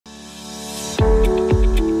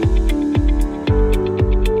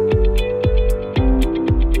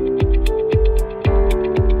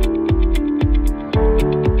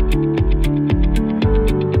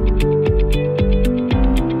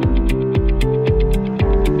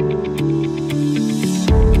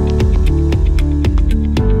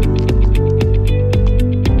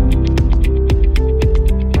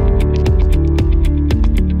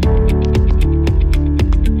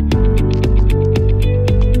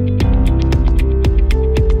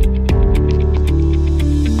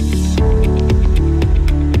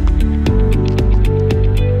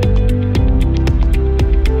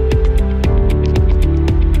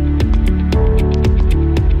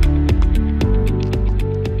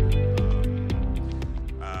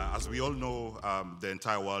the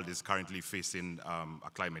entire world is currently facing a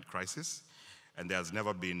climate crisis, and there has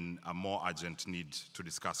never been a more urgent need to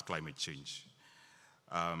discuss climate change.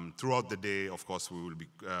 Throughout the day, of course, we will be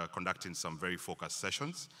conducting some very focused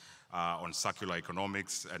sessions on circular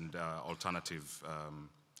economics and alternative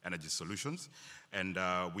energy solutions. And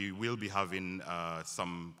we will be having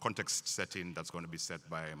some context setting that's going to be set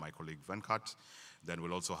by my colleague Venkat. Then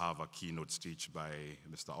we'll also have a keynote speech by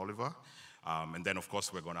Mr. Oliver. And then, of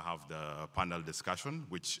course, we're going to have the panel discussion,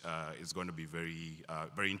 which is going to be very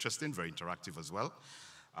interesting, very interactive as well.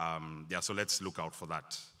 Yeah, so let's look out for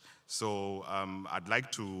that. So I'd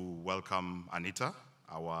like to welcome Anita,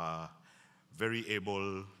 our very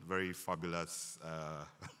able, very fabulous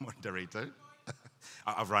moderator.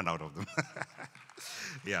 I've run out of them.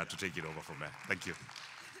 Yeah, to take it over from there. Thank you.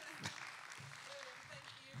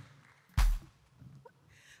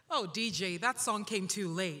 Oh, DJ, that song came too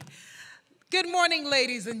late. Good morning,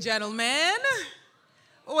 ladies and gentlemen.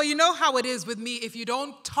 Well, you know how it is with me. If you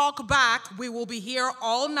don't talk back, we will be here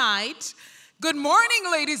all night. Good morning,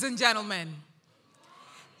 ladies and gentlemen.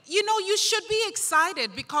 You know, you should be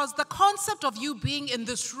excited because the concept of you being in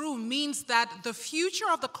this room means that the future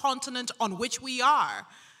of the continent on which we are,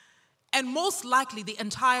 and most likely the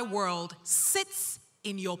entire world, sits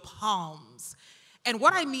in your palms. And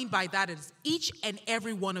what I mean by that is each and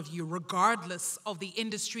every one of you, regardless of the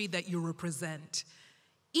industry that you represent,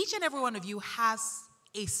 each and every one of you has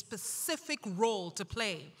a specific role to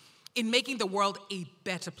play in making the world a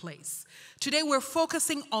better place. Today we're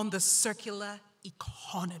focusing on the circular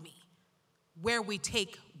economy, where we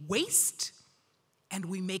take waste and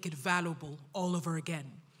we make it valuable all over again.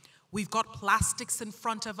 We've got plastics in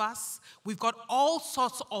front of us. We've got all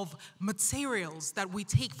sorts of materials that we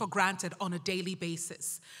take for granted on a daily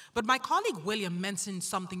basis. But my colleague William mentioned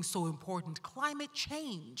something so important, climate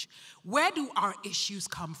change. Where do our issues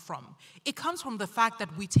come from? It comes from the fact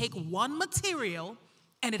that we take one material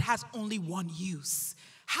and it has only one use.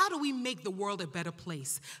 How do we make the world a better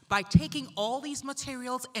place? By taking all these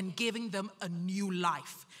materials and giving them a new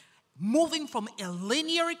life. Moving from a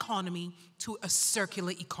linear economy to a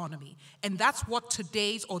circular economy. And that's what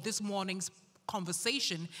today's or this morning's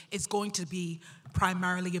conversation is going to be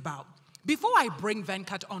primarily about. Before I bring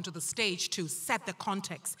Venkat onto the stage to set the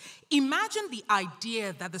context, imagine the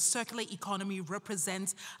idea that the circular economy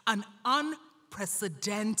represents an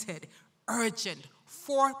unprecedented, urgent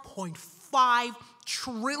 4.5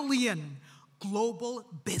 trillion global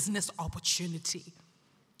business opportunity.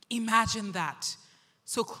 Imagine that.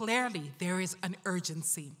 So clearly, there is an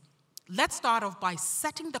urgency. Let's start off by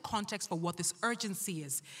setting the context for what this urgency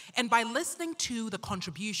is, and by listening to the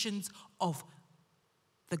contributions of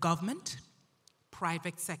the government,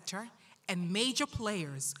 private sector, and major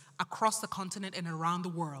players across the continent and around the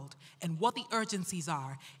world, and what the urgencies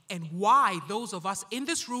are, and why those of us in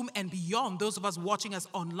this room and beyond, those of us watching us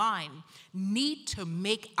online, need to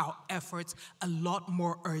make our efforts a lot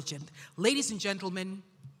more urgent. Ladies and gentlemen,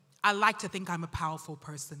 I like to think I'm a powerful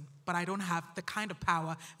person, but I don't have the kind of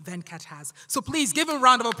power Venkat has. So please give him a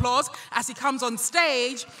round of applause as he comes on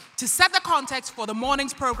stage to set the context for the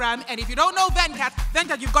morning's program. And if you don't know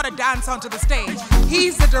Venkat, you've got to dance onto the stage.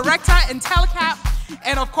 He's the director in Telecap,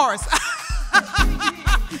 and of course,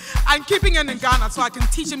 I'm keeping him in Ghana so I can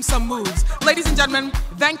teach him some moves. Ladies and gentlemen,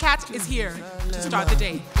 Venkat is here to start the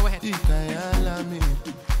day. Go ahead.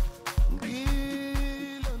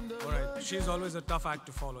 She's always a tough act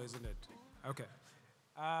to follow, isn't it? Okay.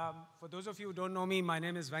 For those of you who don't know me, my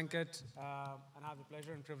name is Venkat, and I have the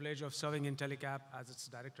pleasure and privilege of serving Intellicap as its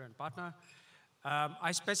director and partner.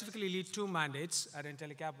 I specifically lead two mandates at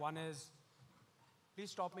Intellicap. One is,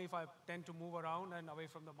 please stop me if I tend to move around and away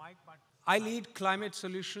from the mic, but I lead climate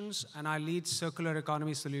solutions and I lead circular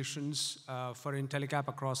economy solutions for Intellicap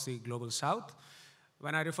across the Global South.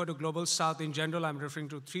 When I refer to Global South in general, I'm referring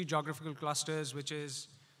to three geographical clusters, which is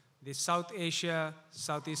the South Asia,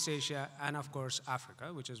 Southeast Asia, and of course,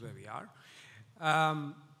 Africa, which is where we are.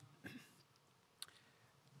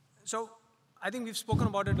 So I think we've spoken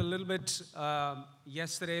about it a little bit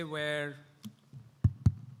yesterday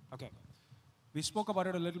we spoke about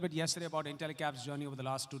it a little bit yesterday about Intellicap's journey over the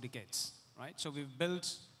last 2 decades, right? So we've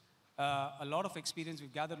built a lot of experience,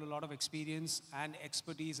 we've gathered a lot of experience and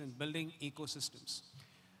expertise in building ecosystems.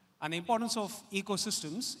 And the importance of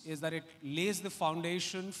ecosystems is that it lays the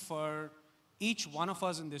foundation for each one of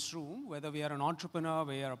us in this room, whether we are an entrepreneur,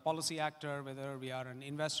 we are a policy actor, whether we are an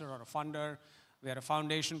investor or a funder, we are a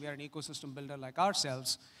foundation, we are an ecosystem builder like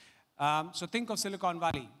ourselves. So think of Silicon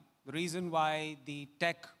Valley. The reason why the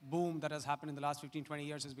tech boom that has happened in the last 15, 20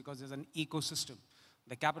 years is because there's an ecosystem.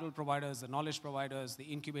 The capital providers, the knowledge providers, the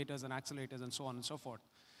incubators and accelerators, and so on and so forth.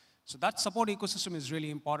 So that support ecosystem is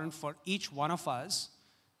really important for each one of us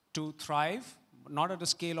to thrive, not at a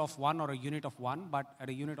scale of one or a unit of one, but at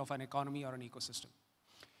a unit of an economy or an ecosystem.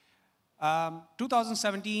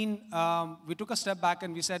 2017, we took a step back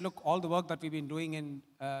and we said, look, all the work that we've been doing in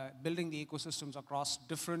building the ecosystems across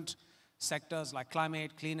different sectors like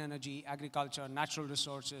climate, clean energy, agriculture, natural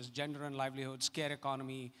resources, gender and livelihoods, care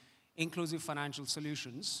economy, inclusive financial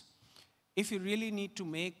solutions. If you really need to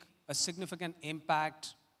make a significant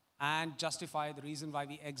impact and justify the reason why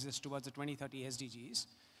we exist towards the 2030 SDGs,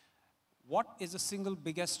 what is the single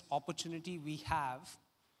biggest opportunity we have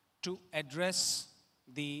to address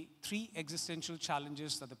the 3 existential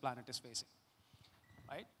challenges that the planet is facing,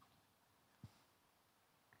 right?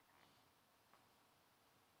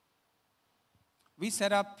 We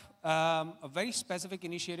set up a very specific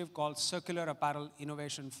initiative called Circular Apparel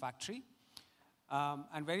Innovation Factory.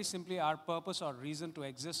 And very simply, our purpose or reason to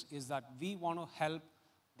exist is that we want to help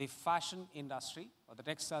the fashion industry, or the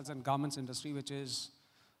textiles and garments industry, which is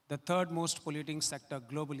the 3rd most polluting sector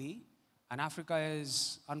globally. And Africa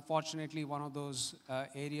is unfortunately one of those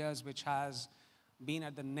areas which has been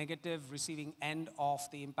at the negative receiving end of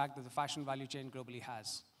the impact that the fashion value chain globally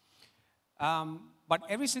has. But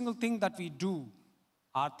every single thing that we do,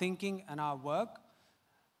 our thinking and our work,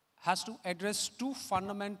 has to address 2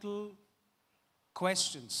 fundamental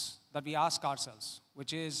questions that we ask ourselves,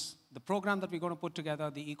 which is the program that we're going to put together,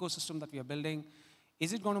 the ecosystem that we are building,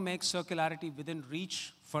 is it going to make circularity within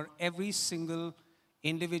reach for every single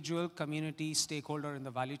individual, community, stakeholder in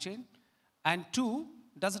the value chain? And 2,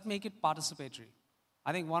 does it make it participatory?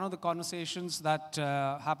 I think one of the conversations that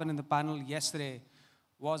happened in the panel yesterday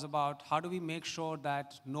was about how do we make sure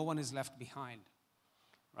that no one is left behind,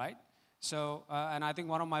 right? So, and I think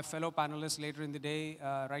one of my fellow panelists later in the day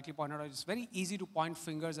rightly pointed out, it's very easy to point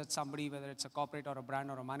fingers at somebody, whether it's a corporate or a brand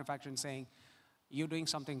or a manufacturer, and saying, you're doing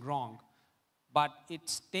something wrong. But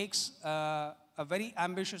it takes a very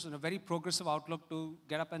ambitious and a very progressive outlook to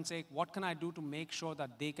get up and say, what can I do to make sure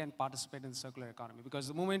that they can participate in the circular economy? Because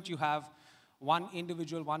the moment you have one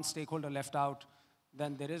individual, one stakeholder left out,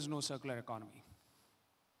 then there is no circular economy.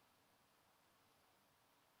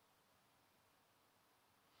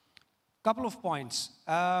 Couple of points.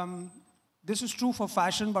 This is true for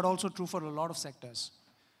fashion, but also true for a lot of sectors.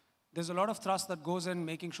 There's a lot of thrust that goes in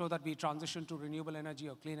making sure that we transition to renewable energy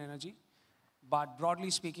or clean energy. But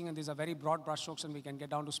broadly speaking, and these are very broad brushstrokes, and we can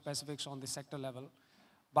get down to specifics on the sector level,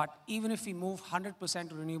 but even if we move 100%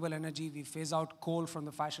 to renewable energy, we phase out coal from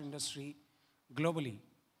the fashion industry globally,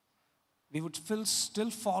 we would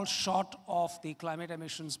still fall short of the climate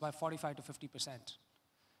emissions by 45 to 50%,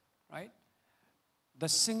 right? The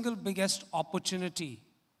single biggest opportunity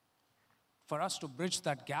for us to bridge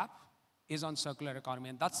that gap is on circular economy.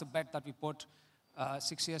 And that's the bet that we put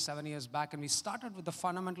 6 years, 7 years back. And we started with the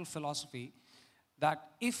fundamental philosophy that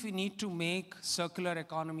if we need to make circular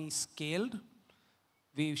economy scaled,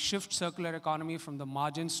 we shift circular economy from the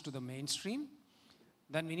margins to the mainstream,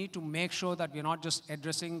 then we need to make sure that we're not just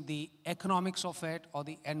addressing the economics of it or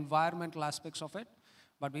the environmental aspects of it,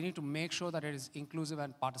 but we need to make sure that it is inclusive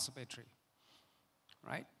and participatory.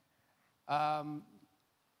 Right?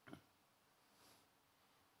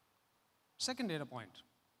 Second data point.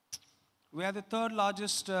 We are the 3rd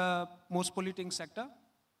largest, most polluting sector.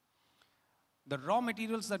 The raw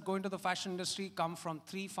materials that go into the fashion industry come from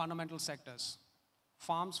 3 fundamental sectors: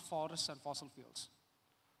 farms, forests, and fossil fuels.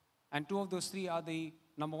 And 2 of those 3 are the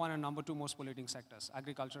number 1 and number 2 most polluting sectors: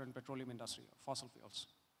 agriculture and petroleum industry, fossil fuels.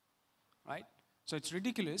 Right? So it's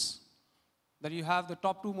ridiculous that you have the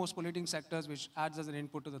top 2 most polluting sectors, which adds as an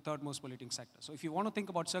input to the 3rd most polluting sector. So if you want to think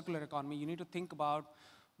about circular economy, you need to think about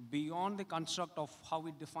beyond the construct of how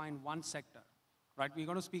we define one sector, right? We're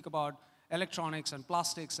going to speak about electronics and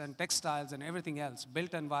plastics and textiles and everything else,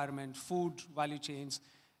 built environment, food value chains,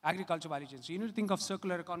 agriculture value chains. So you need to think of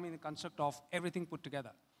circular economy in the construct of everything put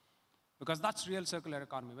together, because that's real circular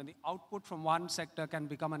economy. When the output from one sector can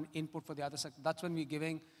become an input for the other sector, that's when we're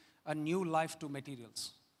giving a new life to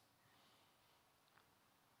materials.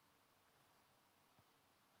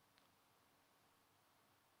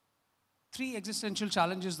 Three existential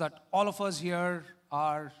challenges that all of us here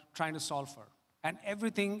are trying to solve for. And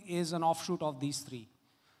everything is an offshoot of these 3.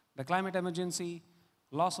 The climate emergency,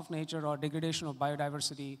 loss of nature or degradation of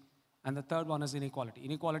biodiversity, and the 3rd one is inequality.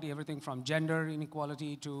 Inequality, everything from gender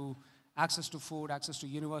inequality to access to food, access to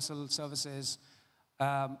universal services,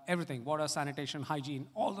 everything, water, sanitation, hygiene,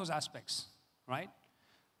 all those aspects, right?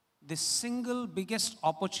 The single biggest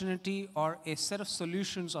opportunity or a set of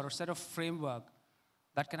solutions or a set of framework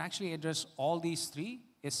that can actually address all these 3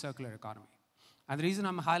 is circular economy. And the reason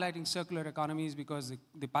I'm highlighting circular economy is because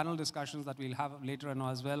the panel discussions that we'll have later on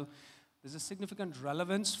as well, there's a significant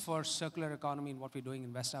relevance for circular economy in what we're doing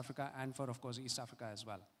in West Africa and for, of course, East Africa as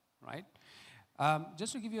well, right?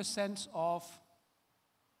 Just to give you a sense of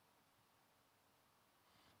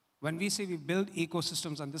when we say we build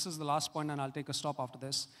ecosystems, and this is the last point, and I'll take a stop after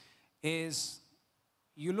this, is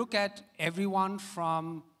you look at everyone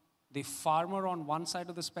from the farmer on one side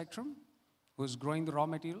of the spectrum, who's growing the raw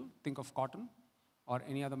material, think of cotton or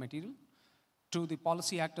any other material, to the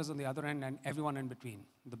policy actors on the other end and everyone in between.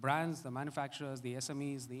 The brands, the manufacturers, the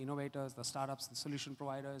SMEs, the innovators, the startups, the solution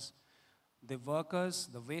providers, the workers,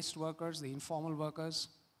 the waste workers, the informal workers,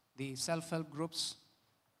 the self-help groups,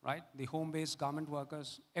 right? The home-based garment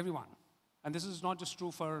workers, everyone. And this is not just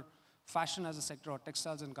true for fashion as a sector or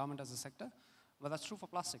textiles and garment as a sector, but that's true for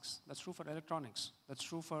plastics, that's true for electronics, that's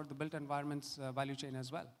true for the built environment's value chain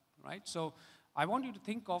as well, right? So I want you to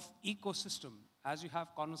think of ecosystem as you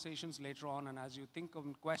have conversations later on and as you think of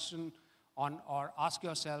a question on or ask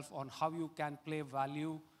yourself on how you can play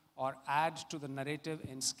value or add to the narrative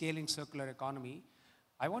in scaling circular economy.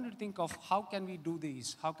 I want you to think of how can we do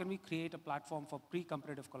these? How can we create a platform for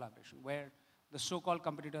pre-competitive collaboration where the so-called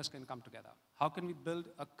competitors can come together? How can we build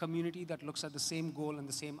a community that looks at the same goal and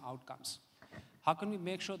the same outcomes? How can we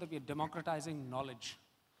make sure that we are democratizing knowledge?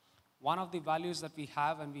 One of the values that we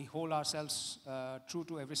have and we hold ourselves true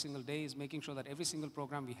to every single day is making sure that every single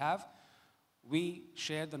program we have, we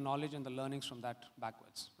share the knowledge and the learnings from that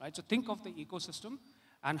backwards, right? So think of the ecosystem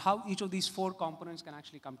and how each of these four components can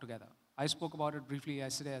actually come together. I spoke about it briefly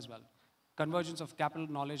yesterday as well. Convergence of capital,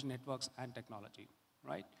 knowledge, networks, and technology,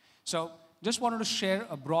 right? So just wanted to share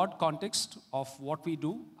a broad context of what we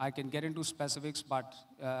do. I can get into specifics, but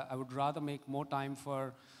I would rather make more time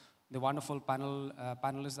for the wonderful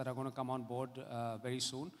panelists that are going to come on board very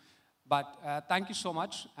soon. But thank you so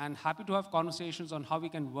much, and happy to have conversations on how we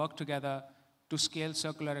can work together to scale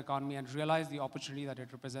circular economy and realize the opportunity that it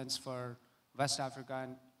represents for West Africa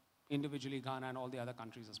and individually Ghana and all the other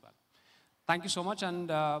countries as well. Thank you so much, and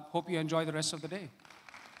hope you enjoy the rest of the day.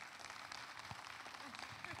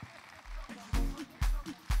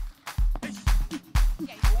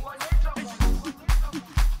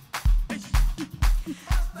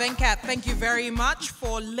 Venkat, thank you very much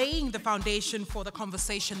for laying the foundation for the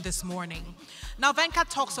conversation this morning. Now, Venkat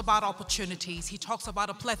talks about opportunities. He talks about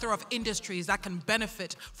a plethora of industries that can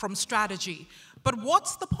benefit from strategy. But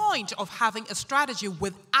what's the point of having a strategy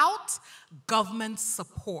without government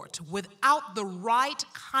support, without the right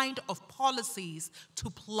kind of policies to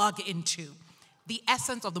plug into? The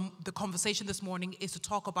essence of the conversation this morning is to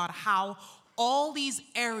talk about how all these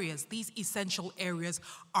areas, these essential areas,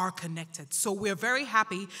 are connected. So we're very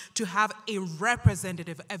happy to have a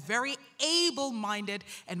representative, a very able-minded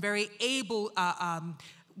and very able,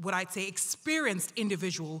 what I'd say, experienced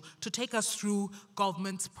individual to take us through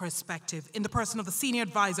government's perspective in the person of the Senior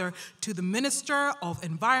Advisor to the Minister of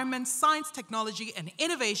Environment, Science, Technology, and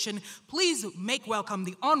Innovation. Please make welcome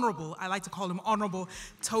the Honorable, I like to call him Honorable,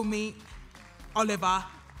 Tomi Oliver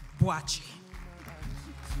Boakye.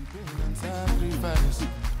 Sacrifice,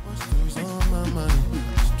 what's on my mind,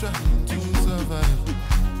 struggling to survive.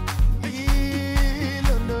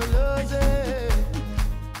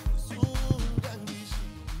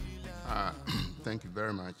 Thank you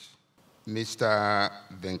very much. Mr.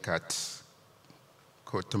 Venkat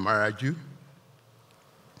Kotamaraju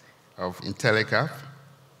of Intellicap,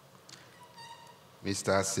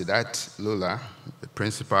 Mr. Siddharth Lula, the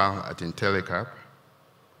principal at Intellicap,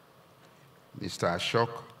 Mr. Ashok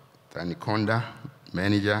Tanikonda,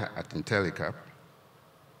 manager at Intellicap,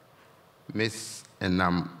 Ms.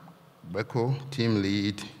 Enam Beko, team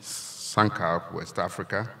lead, Sancap, West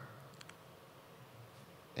Africa,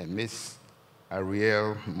 and Ms.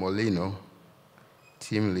 Ariel Molino,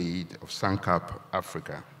 team lead of Sancap,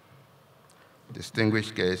 Africa.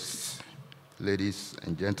 Distinguished guests, ladies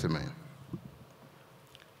and gentlemen,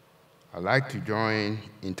 I'd like to join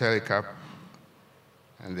Intellicap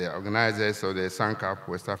and the organizers of the Sancap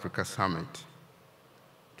West Africa Summit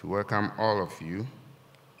to welcome all of you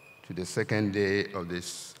to the second day of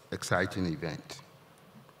this exciting event.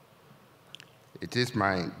 It is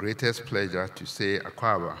my greatest pleasure to say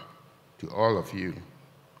Akwaaba to all of you,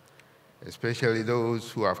 especially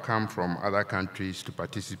those who have come from other countries to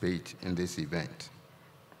participate in this event.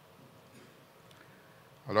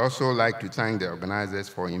 I'd also like to thank the organizers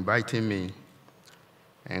for inviting me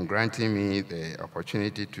and granting me the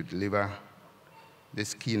opportunity to deliver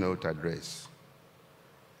this keynote address.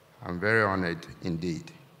 I'm very honored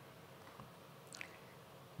indeed.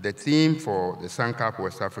 The theme for the Sancap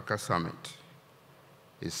West Africa Summit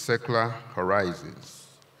is Circular Horizons,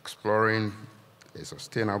 exploring a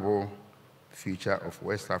sustainable future of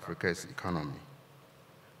West Africa's economy,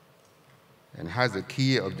 and has the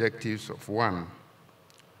key objectives of: 1,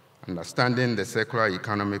 understanding the circular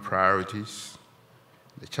economy priorities,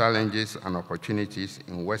 the challenges and opportunities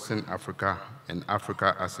in Western Africa and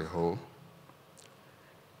Africa as a whole,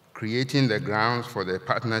 creating the grounds for the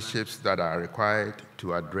partnerships that are required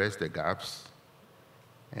to address the gaps,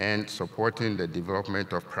 and supporting the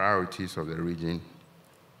development of priorities of the region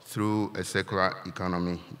through a circular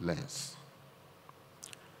economy lens.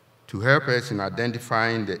 To help us in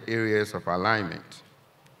identifying the areas of alignment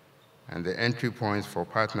and the entry points for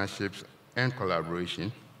partnerships and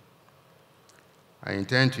collaboration, I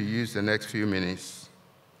intend to use the next few minutes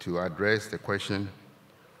to address the question,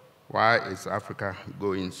 why is Africa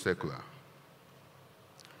going circular?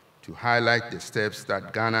 To highlight the steps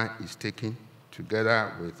that Ghana is taking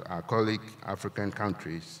together with our colleague African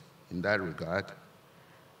countries in that regard,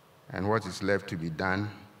 and what is left to be done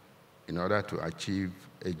in order to achieve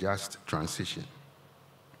a just transition.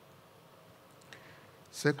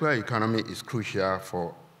 Circular economy is crucial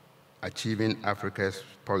for achieving Africa's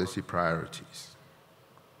policy priorities: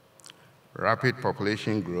 rapid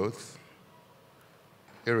population growth,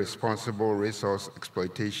 irresponsible resource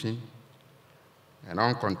exploitation, and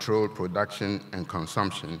uncontrolled production and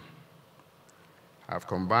consumption have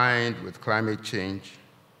combined with climate change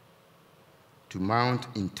to mount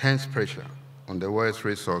intense pressure on the world's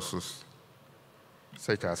resources,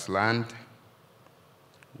 such as land,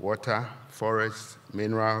 water, forests,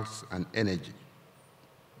 minerals, and energy.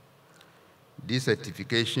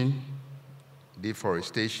 Desertification,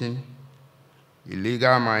 deforestation,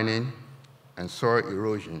 illegal mining, and soil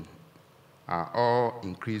erosion are all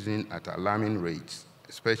increasing at alarming rates,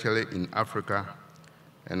 especially in Africa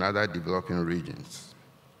and other developing regions.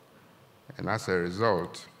 And as a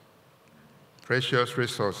result, precious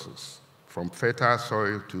resources from fertile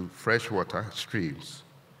soil to freshwater streams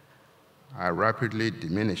are rapidly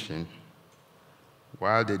diminishing,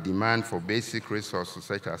 while the demand for basic resources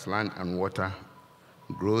such as land and water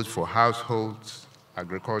grows for households,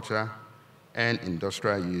 agriculture, and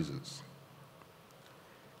industrial users.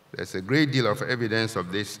 There's a great deal of evidence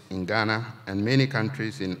of this in Ghana and many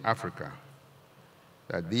countries in Africa,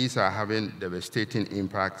 that these are having devastating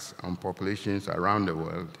impacts on populations around the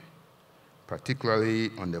world, particularly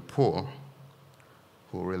on the poor,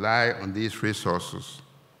 who rely on these resources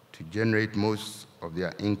to generate most of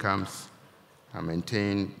their incomes and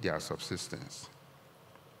maintain their subsistence.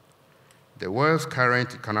 The world's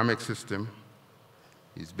current economic system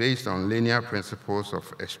is based on linear principles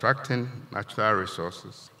of extracting natural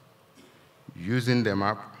resources, using them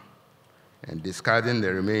up, and discarding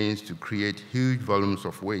the remains to create huge volumes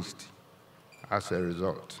of waste as a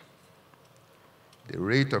result. The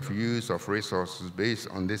rate of use of resources based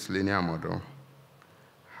on this linear model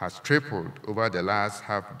has tripled over the last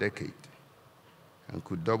half-decade and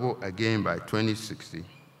could double again by 2060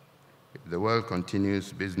 if the world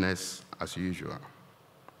continues business as usual.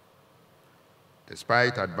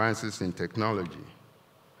 Despite advances in technology,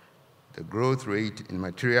 the growth rate in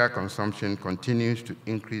material consumption continues to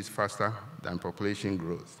increase faster than population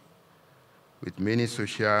growth, with many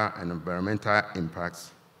social and environmental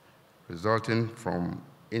impacts resulting from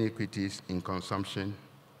inequities in consumption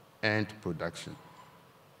and production.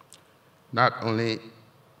 Not only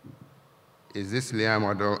is this linear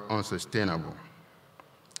model unsustainable,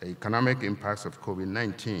 the economic impacts of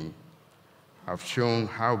COVID-19 have shown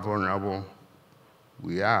how vulnerable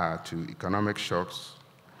we are to economic shocks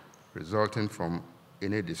resulting from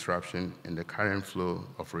any disruption in the current flow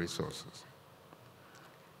of resources.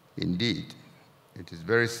 Indeed, it is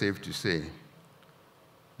very safe to say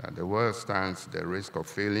that the world stands the risk of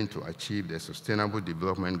failing to achieve the Sustainable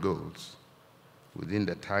Development Goals within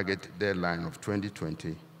the target deadline of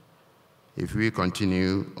 2020 if we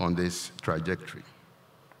continue on this trajectory.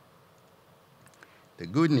 The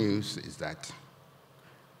good news is that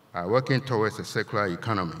by working towards a circular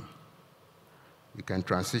economy, we can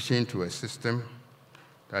transition to a system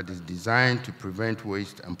that is designed to prevent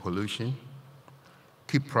waste and pollution,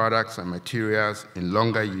 keep products and materials in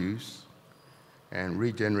longer use, and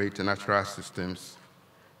regenerate natural systems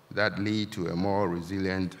that lead to a more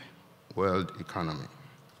resilient world economy.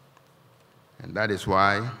 And that is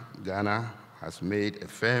why Ghana has made a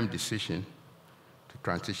firm decision to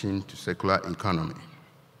transition to circular economy.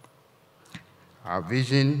 Our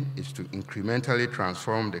vision is to incrementally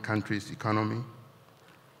transform the country's economy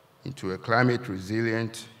into a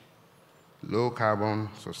climate-resilient, low-carbon,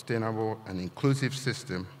 sustainable, and inclusive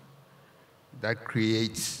system that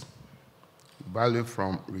creates value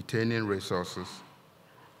from retaining resources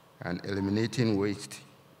and eliminating waste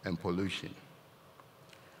and pollution.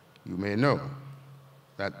 you may know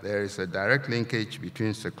that there is a direct linkage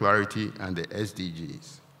between secularity and the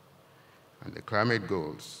SDGs and the climate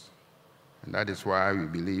goals, and that is why we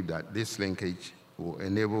believe that this linkage will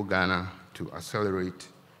enable Ghana to accelerate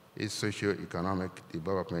its socio-economic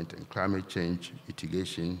development and climate change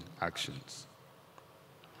mitigation actions.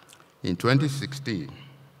 In 2016,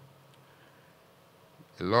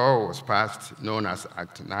 a law was passed known as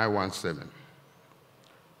Act 917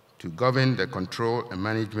 to govern the control and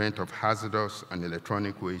management of hazardous and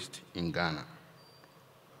electronic waste in Ghana.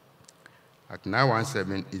 Act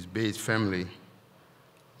 917 is based firmly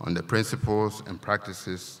on the principles and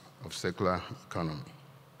practices of circular economy.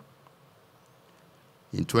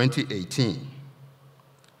 In 2018,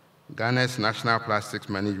 Ghana's National Plastics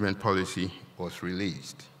Management Policy was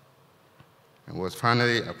released and was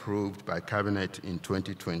finally approved by Cabinet in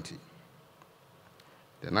 2020.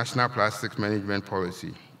 The National Plastics Management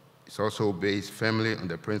Policy is also based firmly on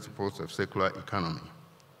the principles of circular economy.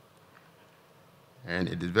 And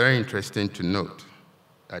it is very interesting to note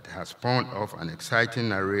that it has spawned off an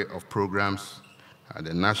exciting array of programs at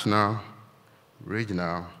the national,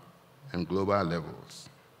 regional, and global levels.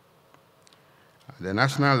 At the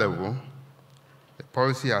national level, the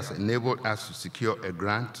policy has enabled us to secure a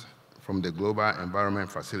grant from the Global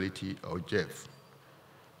Environment Facility, or GEF,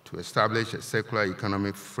 to establish a circular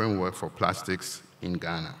economic framework for plastics in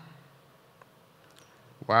Ghana.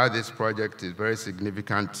 While this project is very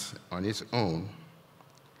significant on its own,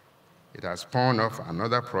 it has spawned off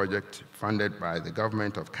another project funded by the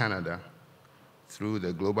Government of Canada through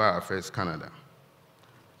the Global Affairs Canada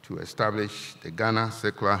to establish the Ghana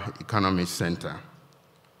Circular Economy Center,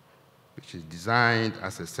 which is designed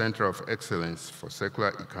as a center of excellence for circular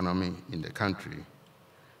economy in the country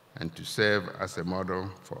and to serve as a model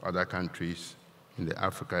for other countries in the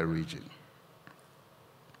Africa region.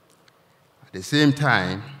 At the same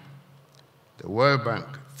time, the World Bank,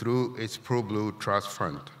 through its ProBlue Trust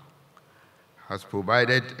Fund, has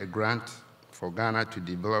provided a grant for Ghana to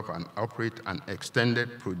develop and operate an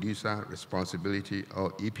extended producer responsibility,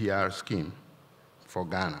 or EPR scheme, for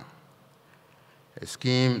Ghana, a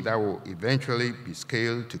scheme that will eventually be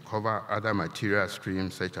scaled to cover other material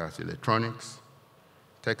streams such as electronics,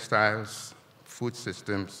 textiles, food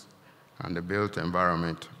systems, and the built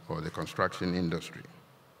environment or the construction industry.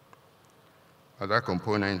 Other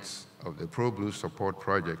components of the ProBlue Support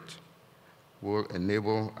Project will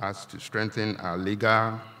enable us to strengthen our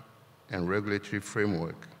legal and regulatory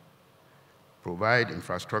framework, provide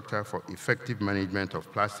infrastructure for effective management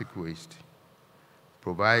of plastic waste,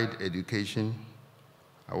 provide education,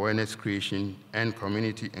 awareness creation, and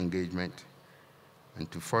community engagement,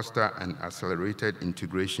 and to foster an accelerated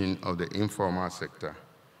integration of the informal sector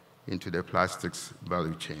into the plastics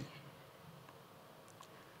value chain.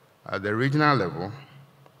 At the regional level,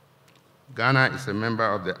 Ghana is a member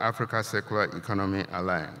of the Africa Circular Economy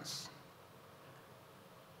Alliance.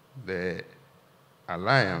 The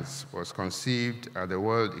alliance was conceived at the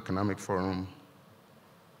World Economic Forum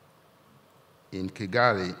in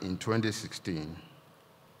Kigali in 2016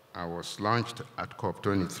 and was launched at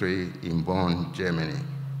COP23 in Bonn, Germany.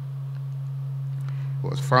 It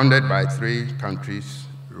was founded by 3 countries,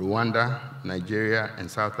 Rwanda, Nigeria,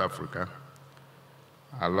 and South Africa,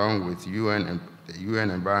 along with the UN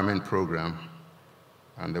Environment Programme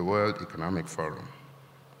and the World Economic Forum.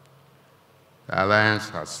 The alliance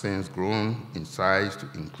has since grown in size to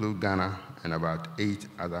include Ghana and about 8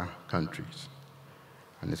 other countries,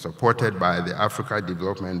 and is supported by the Africa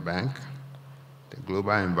Development Bank, the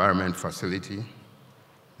Global Environment Facility,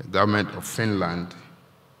 the Government of Finland,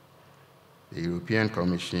 the European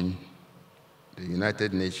Commission, the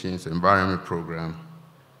United Nations Environment Programme,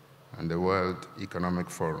 and the World Economic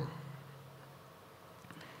Forum.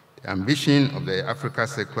 The ambition of the Africa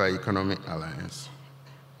Circular Economy Alliance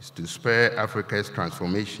is to spur Africa's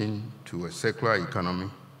transformation to a circular economy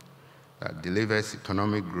that delivers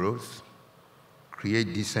economic growth,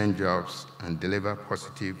 create decent jobs, and deliver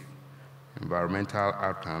positive environmental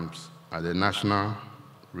outcomes at the national,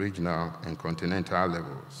 regional, and continental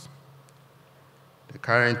levels. The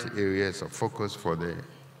current areas of focus for the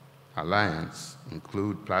Alliance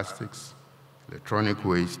include plastics, electronic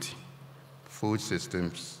waste, food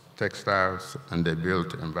systems, textiles, and the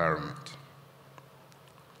built environment.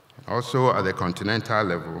 Also at the continental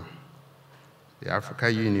level, the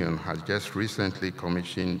African Union has just recently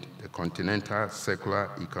commissioned the Continental Circular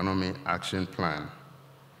Economy Action Plan,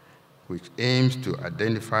 which aims to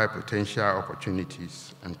identify potential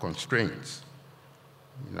opportunities and constraints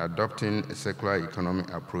in adopting a circular economy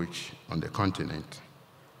approach on the continent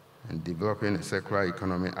and developing a circular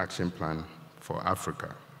economy action plan for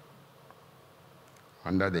Africa.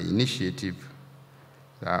 Under the initiative,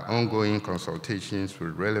 there are ongoing consultations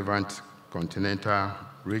with relevant continental,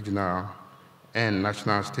 regional, and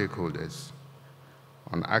national stakeholders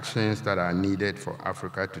on actions that are needed for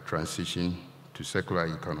Africa to transition to circular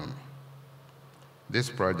economy. This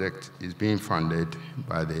project is being funded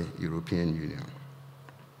by the European Union.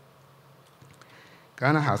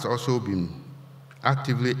 Ghana has also been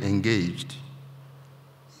actively engaged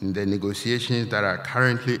in the negotiations that are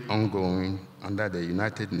currently ongoing under the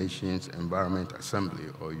United Nations Environment Assembly,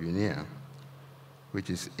 or UNEA, which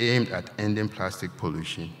is aimed at ending plastic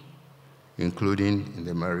pollution, including in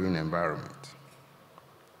the marine environment.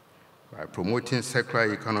 By promoting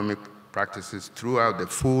circular economic practices throughout the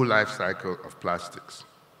full life cycle of plastics.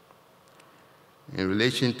 In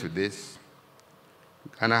relation to this,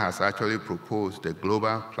 Ghana has actually proposed the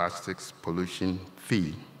Global Plastics Pollution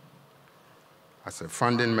Fee as a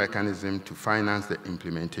funding mechanism to finance the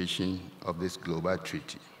implementation of this global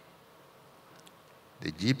treaty.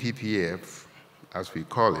 The GPPF, as we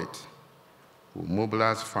call it, will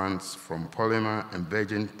mobilize funds from polymer and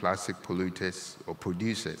virgin plastic polluters or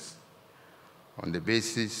producers on the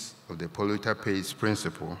basis of the polluter pays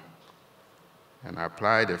principle and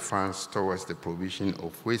apply the funds towards the provision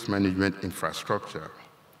of waste management infrastructure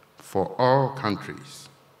for all countries,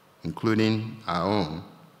 including our own,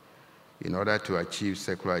 in order to achieve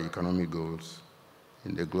circular economy goals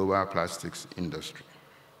in the global plastics industry.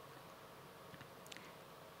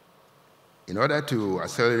 In order to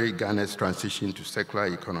accelerate Ghana's transition to circular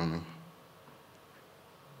economy,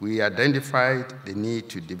 we identified the need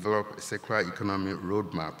to develop a circular economy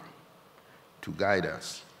roadmap to guide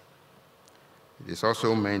us. It is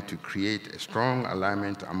also meant to create a strong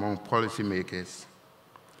alignment among policymakers,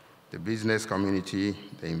 the business community,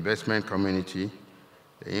 the investment community,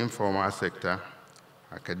 the informal sector,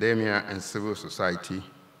 academia, and civil society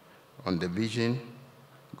on the vision,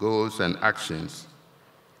 goals, and actions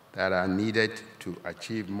that are needed to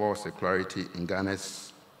achieve more circularity in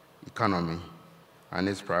Ghana's economy and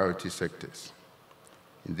its priority sectors.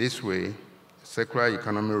 In this way, the Circular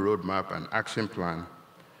Economy Roadmap and Action Plan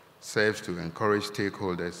serves to encourage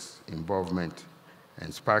stakeholders' involvement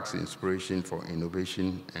and sparks inspiration for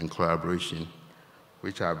innovation and collaboration,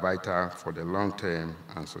 which are vital for the long-term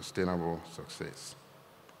and sustainable success.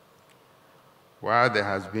 While there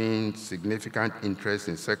has been significant interest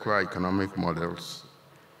in circular economic models,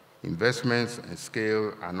 investments and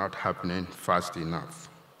scale are not happening fast enough.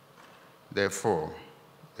 Therefore,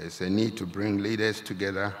 there's a need to bring leaders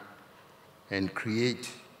together and create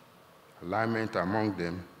alignment among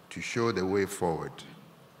them to show the way forward.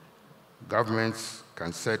 Governments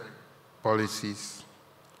can set policies.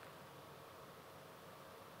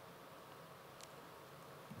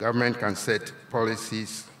 Government can set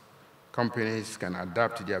policies, companies can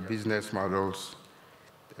adapt their business models,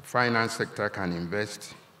 the finance sector can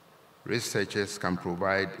invest, researchers can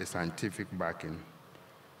provide a scientific backing,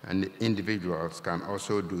 and individuals can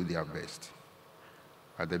also do their best.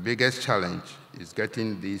 But the biggest challenge is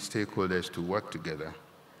getting these stakeholders to work together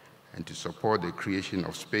and to support the creation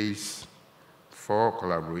of space for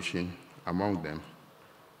collaboration among them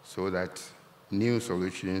so that new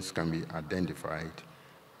solutions can be identified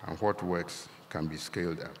and what works can be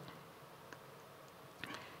scaled up.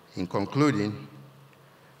 In concluding,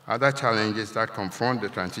 other challenges that confront the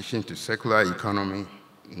transition to circular economy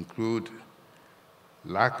include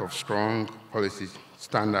lack of strong policy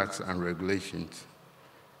standards and regulations,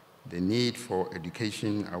 the need for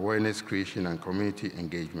education, awareness creation, and community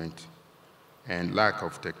engagement, and lack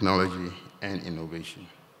of technology and innovation.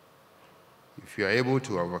 If you are able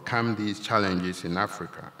to overcome these challenges in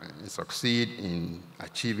Africa and succeed in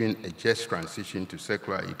achieving a just transition to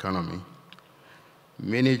circular economy,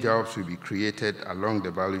 many jobs will be created along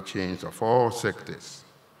the value chains of all sectors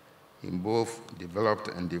in both developed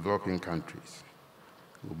and developing countries.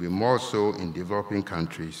 It will be more so in developing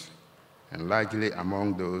countries and largely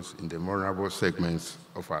among those in the vulnerable segments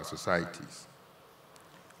of our societies.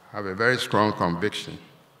 I have a very strong conviction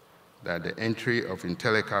that the entry of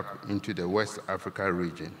IntelliCap into the West Africa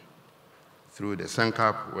region through the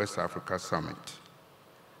CENCAP West Africa Summit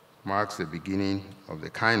marks the beginning of the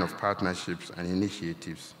kind of partnerships and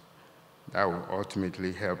initiatives that will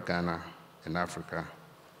ultimately help Ghana and Africa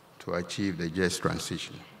to achieve the just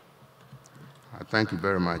transition. I thank you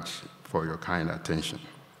very much for your kind attention.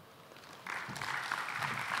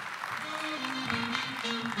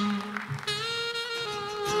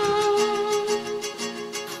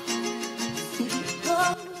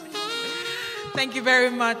 Thank you very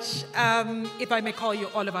much. If I may call you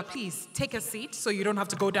Oliver, please take a seat so you don't have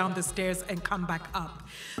to go down the stairs and come back up.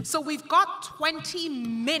 So we've got 20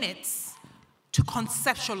 minutes to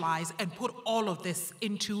conceptualize and put all of this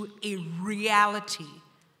into a reality,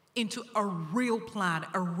 into a real plan,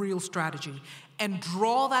 a real strategy, and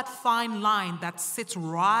draw that fine line that sits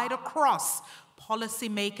right across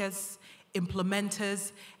policymakers,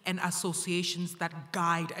 implementers, and associations that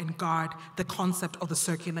guide and guard the concept of the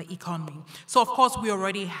circular economy. So, of course, we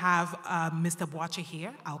already have Mr. Boakye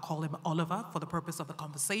here. I'll call him Oliver for the purpose of the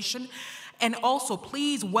conversation. And also,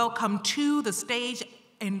 please welcome to the stage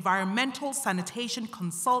Environmental Sanitation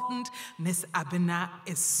Consultant, Ms. Abena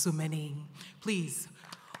Esumeni. Please.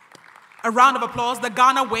 A round of applause, the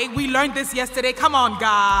Ghana way. We learned this yesterday. Come on,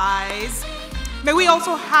 guys. May we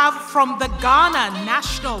also have from the Ghana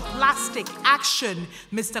National Plastic Action,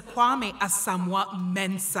 Mr. Kwame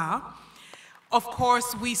Asamoah-Mensah. Of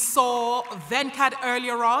course, we saw Venkat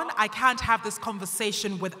earlier on. I can't have this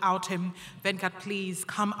conversation without him. Venkat, please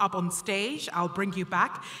come up on stage. I'll bring you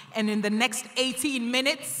back. And in the next 18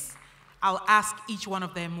 minutes, I'll ask each one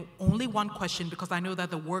of them only one question because I know that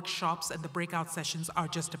the workshops and the breakout sessions are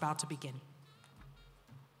just about to begin.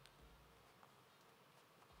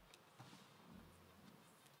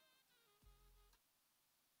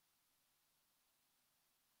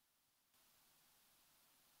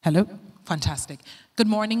 Hello? Fantastic. Good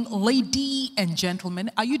morning, ladies and gentlemen.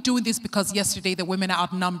 Are you doing this because yesterday the women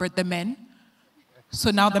outnumbered the men? So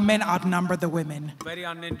now the men outnumber the women. Very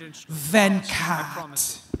unintentional.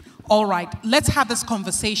 Venkat. All right, let's have this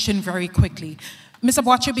conversation very quickly. Mr.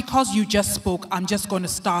 Boakye, because you just spoke, I'm just going to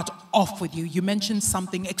start off with you. You mentioned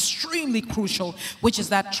something extremely crucial, which is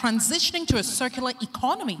that transitioning to a circular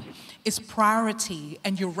economy is priority,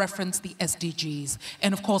 and you referenced the SDGs.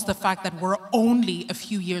 And of course, the fact that we're only a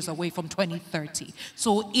few years away from 2030.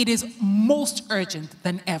 So it is most urgent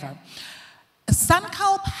than ever.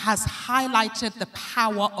 SANCALP has highlighted the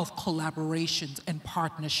power of collaborations and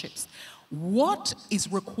partnerships. What is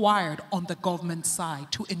required on the government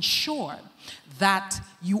side to ensure that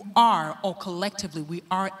you are, or collectively, we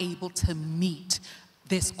are able to meet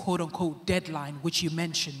this quote-unquote deadline, which you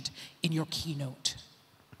mentioned in your keynote?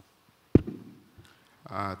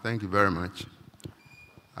 Thank you very much.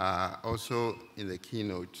 Also, in the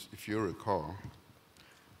keynote, if you recall,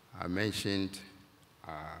 I mentioned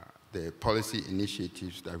the policy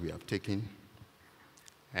initiatives that we have taken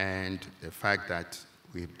and the fact that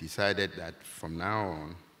we've decided that from now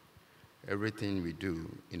on, everything we do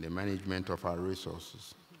in the management of our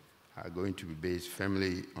resources are going to be based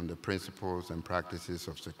firmly on the principles and practices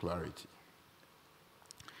of circularity.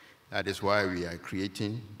 That is why we are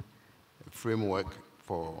creating a framework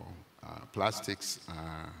for plastics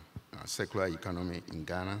circular economy in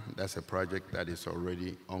Ghana. That's a project that is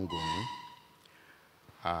already ongoing.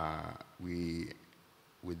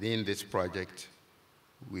 Within this project,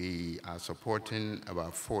 we are supporting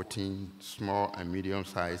about 14 small and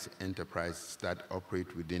medium-sized enterprises that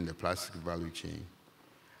operate within the plastic value chain,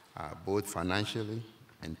 both financially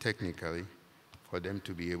and technically, for them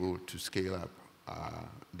to be able to scale up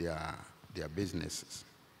their businesses.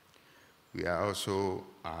 We are also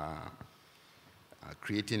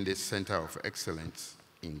creating this center of excellence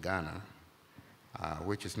in Ghana,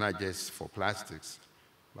 which is not just for plastics,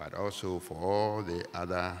 but also for all the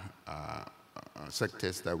other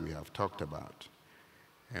sectors that we have talked about.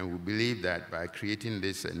 And we believe that by creating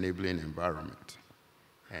this enabling environment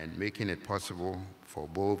and making it possible for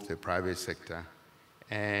both the private sector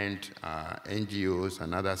and NGOs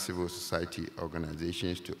and other civil society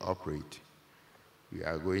organizations to operate, we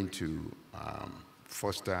are going to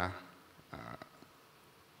foster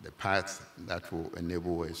the path that will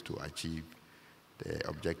enable us to achieve the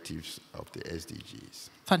objectives of the SDGs.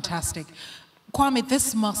 Fantastic. Kwame,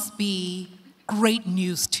 this must be great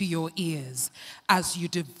news to your ears as you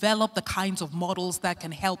develop the kinds of models that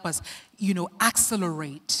can help us,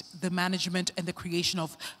 accelerate the management and the creation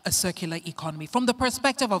of a circular economy. From the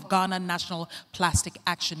perspective of Ghana National Plastic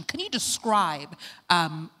Action, can you describe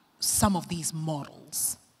some of these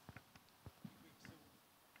models?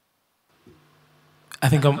 I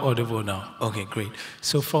think I'm audible now. Okay, great.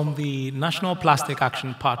 So from the National Plastic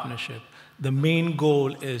Action Partnership, the main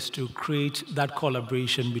goal is to create that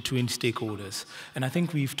collaboration between stakeholders. And I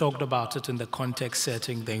think we've talked about it in the context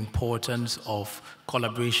setting, the importance of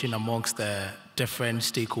collaboration amongst the different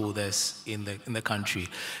stakeholders in the country.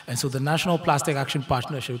 And so the National Plastic Action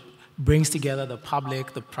Partnership brings together the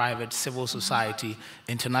public, the private, civil society,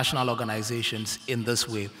 international organizations in this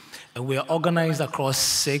way. And we are organized across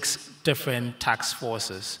 6 different task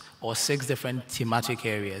forces or 6 different thematic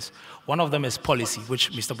areas. One of them is policy,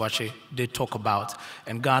 which Mr. Boakye did talk about,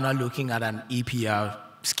 and Ghana looking at an EPR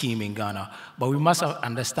scheme in Ghana. But we must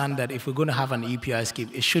understand that if we're going to have an EPR scheme,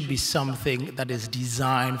 it should be something that is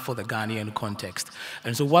designed for the Ghanaian context.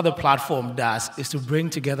 And so what the platform does is to bring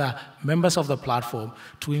together members of the platform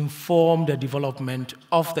to inform the development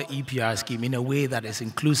of the EPR scheme in a way that is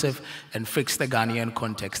inclusive and fits the Ghanaian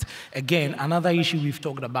context. Again, another issue we've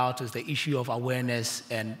talked about is the issue of awareness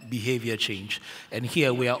and behavior change. And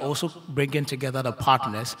here we are also bringing together the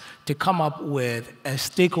partners to come up with a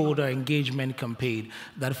stakeholder engagement campaign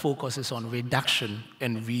that focuses on reduction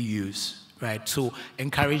and reuse, right? So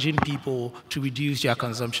encouraging people to reduce their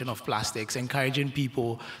consumption of plastics, encouraging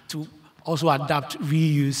people to also adapt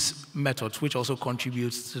reuse methods, which also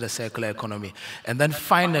contributes to the circular economy. And then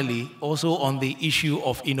finally, also on the issue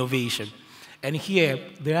of innovation. And here,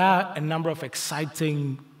 there are a number of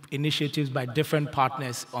exciting initiatives by different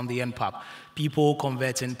partners on the NPAP. People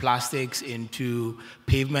converting plastics into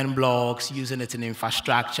pavement blocks, using it in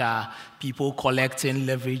infrastructure, people collecting,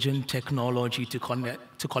 leveraging technology to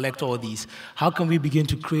collect all these. How can we begin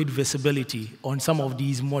to create visibility on some of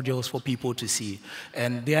these modules for people to see?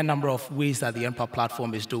 And there are a number of ways that the NPAP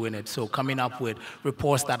platform is doing it. So coming up with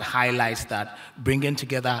reports that highlights that, bringing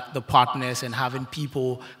together the partners and having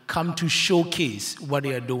people come to showcase what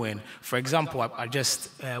they are doing. For example, I just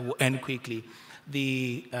will end quickly.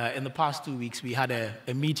 In the past 2 weeks, we had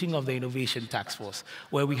a meeting of the Innovation Task Force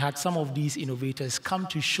where we had some of these innovators come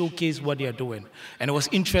to showcase what they are doing. And it was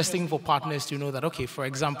interesting for partners to know that, okay, for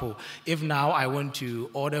example, if now I want to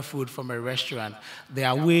order food from a restaurant, there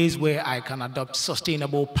are ways where I can adopt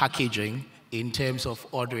sustainable packaging in terms of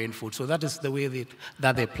ordering food. So that is the way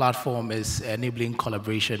that the platform is enabling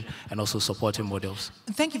collaboration and also supporting models.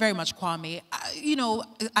 Thank you very much, Kwame. You know,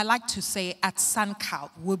 I like to say at SunCal,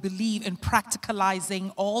 we believe in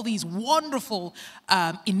practicalizing all these wonderful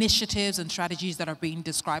initiatives and strategies that are being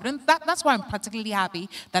described. And that's why I'm particularly happy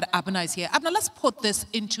that Abena is here. Abena, let's put this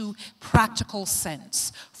into practical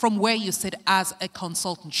sense from where you sit as a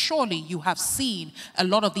consultant. Surely you have seen a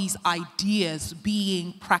lot of these ideas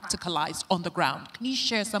being practicalized on the ground. Can you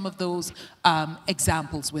share some of those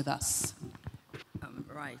examples with us?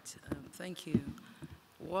 Thank you.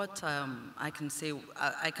 What I can say,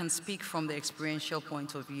 I can speak from the experiential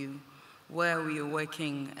point of view, where we are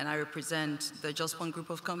working, and I represent the Jospon Group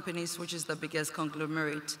of Companies, which is the biggest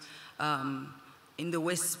conglomerate in the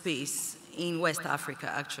waste space in West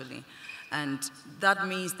Africa, actually. And that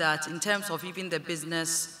means that in terms of even the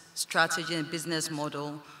business strategy and business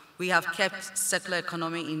model, we have kept circular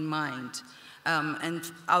economy in mind. And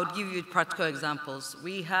I'll give you practical examples.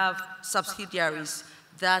 We have subsidiaries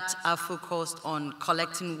that are focused on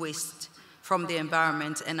collecting waste from the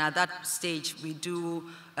environment, and at that stage, we do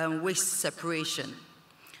waste separation.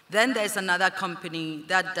 Then there's another company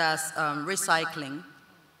that does recycling.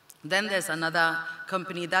 Then there's another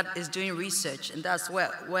company that is doing research, and that's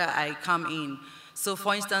where I come in. So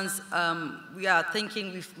for instance, we are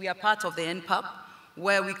thinking, we are part of the NPAP,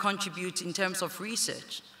 where we contribute in terms of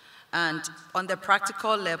research. And on the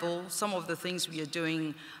practical level, some of the things we are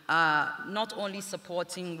doing are not only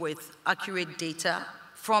supporting with accurate data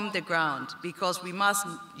from the ground, because we must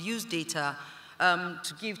use data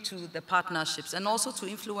to give to the partnerships and also to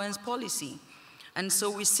influence policy. And so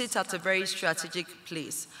we sit at a very strategic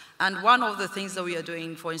place. And one of the things that we are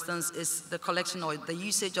doing, for instance, is the collection or the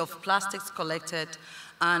usage of plastics collected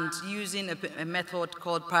and using a method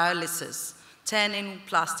called pyrolysis, turning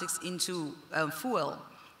plastics into fuel,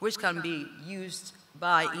 which can be used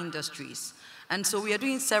by industries. And so we are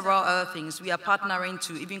doing several other things. We are partnering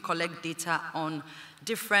to even collect data on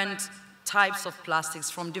different types of plastics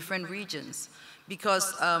from different regions.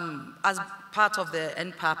 Because as part of the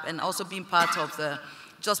NPAP and also being part of the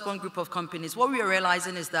Jospon Group of Companies, what we are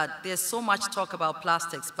realizing is that there's so much talk about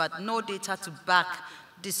plastics, but no data to back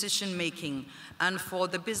decision-making. And for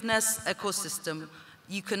the business ecosystem,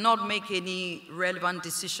 you cannot make any relevant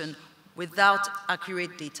decision without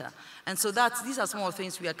accurate data. And so these are some of the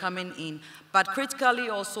things we are coming in. But critically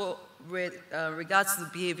also regards to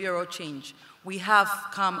behavioral change, we have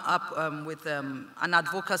come up with an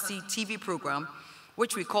advocacy TV program,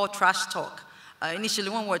 which we call Trash Talk. Initially,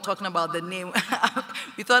 when we were talking about the name,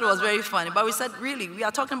 we thought it was very funny, but we said, really, we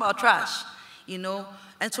are talking about trash, you know?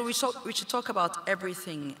 And so we should talk about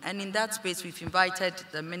everything. And in that space, we've invited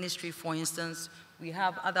the ministry, for instance. We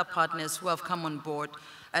have other partners who have come on board.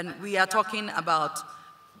 And we are talking about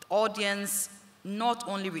audience, not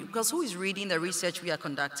only, because who is reading the research we are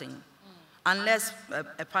conducting? Unless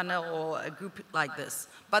a panel or a group like this.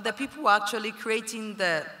 But the people who are actually creating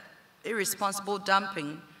the irresponsible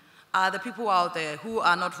dumping are the people out there who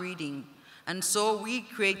are not reading. And so we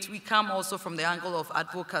come also from the angle of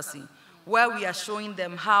advocacy, where we are showing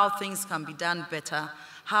them how things can be done better,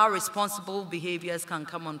 how responsible behaviors can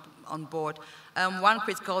come on board. One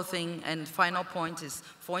critical thing and final point is,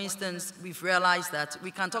 for instance, we've realized that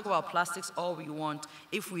we can talk about plastics all we want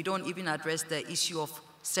if we don't even address the issue of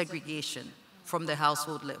segregation from the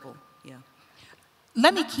household level. Yeah.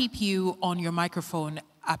 Let me keep you on your microphone,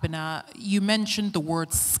 Abena. You mentioned the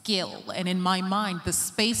word skill, and in my mind, the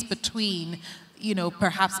space between,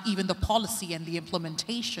 perhaps even the policy and the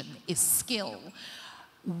implementation is skill.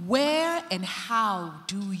 Where and how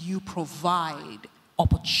do you provide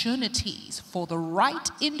opportunities for the right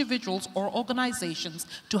individuals or organizations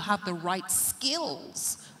to have the right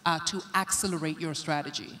skills to accelerate your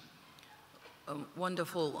strategy?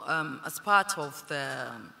 Wonderful. As part of the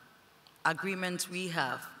agreements we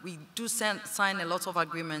do sign a lot of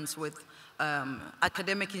agreements with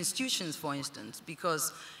academic institutions, for instance,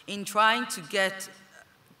 because in trying to get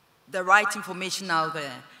the right information out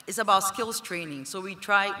there, it's about skills training. So we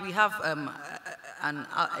have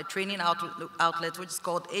a training outlet which is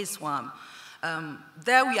called ASWAM.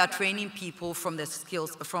 There we are training people from the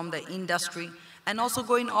skills, from the industry, and also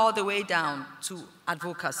going all the way down to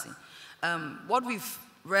advocacy. What we've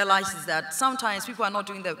realized is that sometimes people are not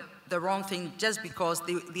doing the wrong thing just because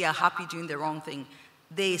they are happy doing the wrong thing.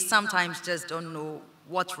 They sometimes just don't know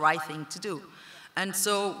what's right thing to do. And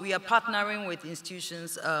so we are partnering with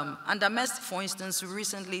institutions. Under MEST, for instance, we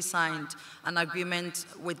recently signed an agreement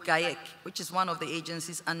with GAIEC, which is one of the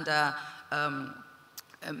agencies under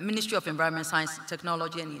Ministry of Environment, Science,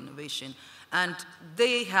 Technology, and Innovation. And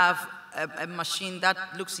they have a machine that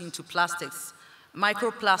looks into plastics,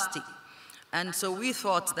 microplastic. And so we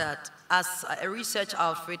thought that as a research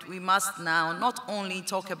outfit, we must now not only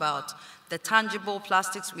talk about the tangible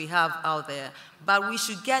plastics we have out there, but we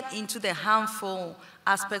should get into the harmful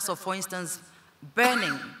aspects of, for instance,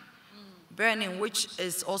 burning. Burning, which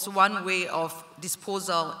is also one way of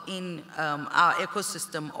disposal in our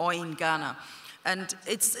ecosystem or in Ghana. And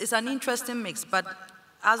it's an interesting mix, but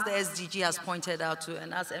as the SDG has pointed out to,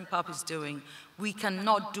 and as NPAP is doing, we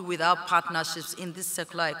cannot do without partnerships in this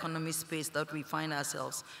circular economy space that we find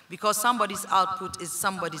ourselves, because somebody's output is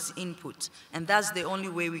somebody's input, and that's the only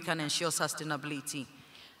way we can ensure sustainability.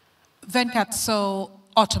 Venkat, so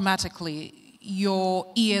automatically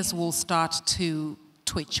your ears will start to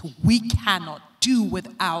twitch. We cannot do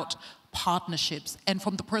without partnerships. And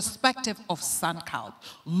from the perspective of SanCalp,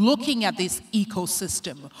 looking at this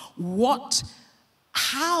ecosystem,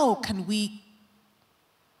 how can we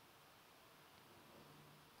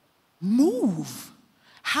move?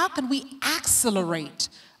 How can we accelerate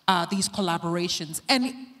these collaborations?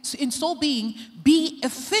 And in so being, be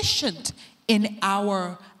efficient in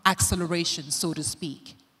our acceleration, so to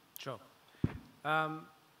speak? Sure. I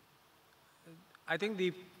think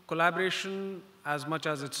the collaboration, as much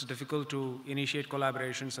as it's difficult to initiate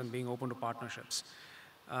collaborations and being open to partnerships,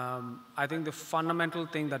 I think the fundamental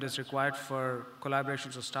thing that is required for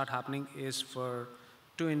collaborations to start happening is for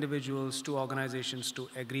two individuals, two organizations to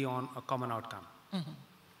agree on a common outcome. Mm-hmm.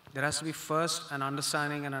 There has to be first an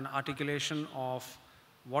understanding and an articulation of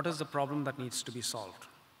what is the problem that needs to be solved,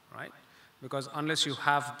 right? Because unless you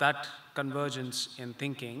have that convergence in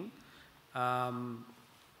thinking,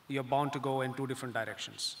 you're bound to go in two different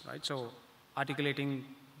directions, right? So articulating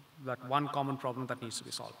that one common problem that needs to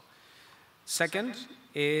be solved. Second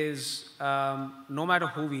is, no matter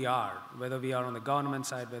who we are, whether we are on the government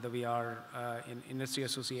side, whether we are in industry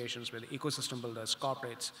associations, whether ecosystem builders,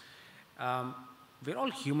 corporates, we're all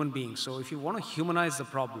human beings. So if you want to humanize the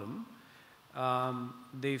problem,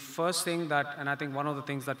 the first thing that, and I think one of the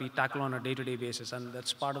things that we tackle on a day-to-day basis, and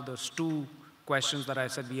that's part of those two questions that I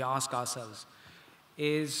said we ask ourselves,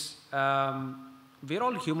 is we're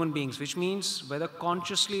all human beings, which means whether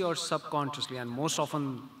consciously or subconsciously, and most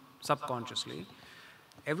often subconsciously,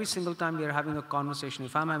 every single time we are having a conversation,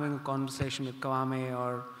 if I'm having a conversation with Kwame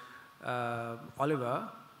or Oliver,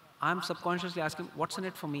 I'm subconsciously asking, what's in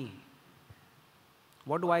it for me?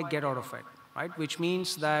 What do I get out of it, right? Which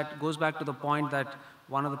means that goes back to the point that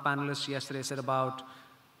one of the panelists yesterday said about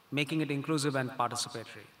making it inclusive and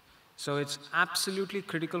participatory. So it's absolutely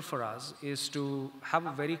critical for us is to have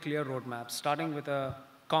a very clear roadmap, starting with a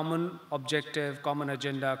common objective, common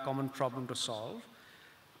agenda, common problem to solve,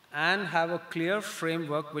 and have a clear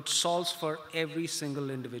framework which solves for every single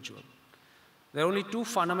individual. There are only two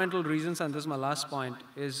fundamental reasons, and this is my last point,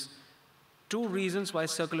 is two reasons why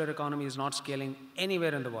circular economy is not scaling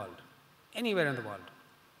anywhere in the world. Anywhere in the world.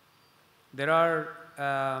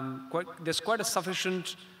 There's quite a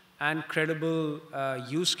sufficient and credible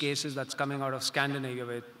use cases that's coming out of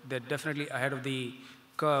Scandinavia. They're definitely ahead of the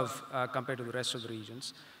curve compared to the rest of the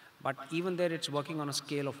regions. But even there, it's working on a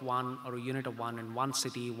scale of 1 or a unit of 1 in one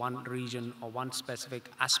city, one region, or one specific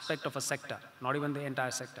aspect of a sector, not even the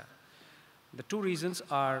entire sector. The two reasons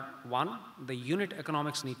are, one, the unit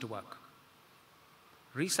economics need to work.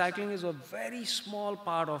 Recycling is a very small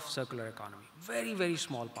part of circular economy, very, very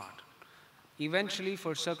small part. Eventually,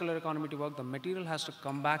 for circular economy to work, the material has to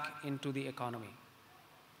come back into the economy,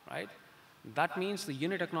 right? That means the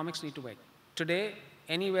unit economics need to work. Today,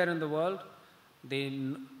 anywhere in the world,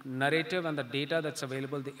 the narrative and the data that's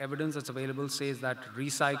available, the evidence that's available says that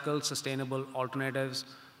recycled, sustainable alternatives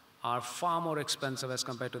are far more expensive as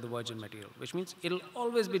compared to the virgin material, which means it'll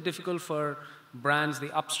always be difficult for brands,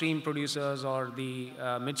 the upstream producers or the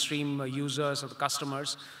midstream users or the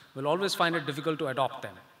customers will always find it difficult to adopt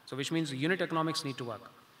them. So which means the unit economics need to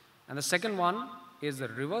work. And the second one is the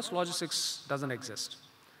reverse logistics doesn't exist.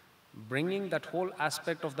 Bringing that whole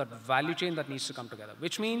aspect of that value chain that needs to come together,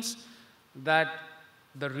 which means that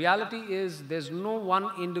the reality is there's no one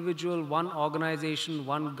individual, one organization,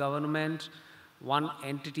 one government, one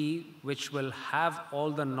entity which will have all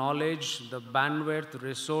the knowledge, the bandwidth, the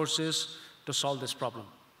resources to solve this problem.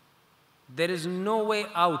 There is no way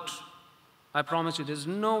out, I promise you, there's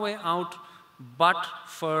no way out but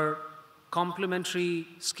for complementary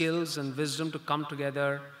skills and wisdom to come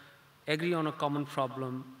together, agree on a common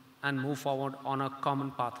problem, and move forward on a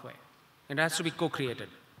common pathway. It has to be co-created.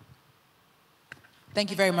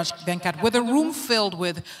 Thank you very much, Venkat. With a room filled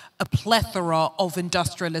with a plethora of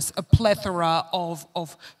industrialists, a plethora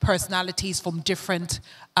of personalities from different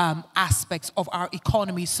aspects of our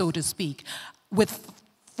economy, so to speak, with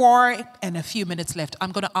 4 and a few minutes left,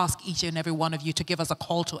 I'm going to ask each and every one of you to give us a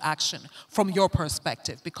call to action from your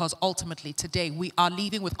perspective, because ultimately today we are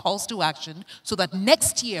leaving with calls to action so that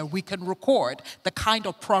next year we can record the kind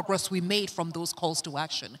of progress we made from those calls to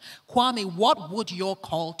action. Kwame, what would your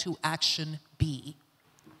call to action be?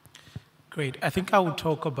 Great. I think I would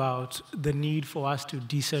talk about the need for us to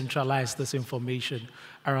decentralize this information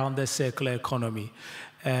around the circular economy.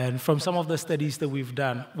 And from some of the studies that we've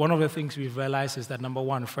done, one of the things we've realized is that, number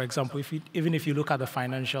one, for example, even if you look at the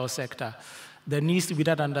financial sector, there needs to be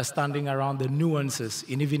that understanding around the nuances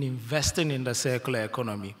in even investing in the circular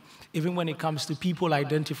economy. Even when it comes to people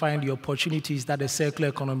identifying the opportunities that the circular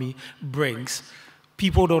economy brings,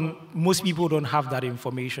 most people don't have that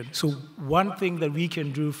information. So one thing that we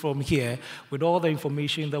can do from here, with all the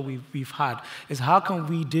information that we've had, is how can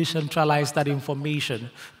we decentralize that information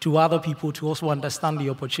to other people to also understand the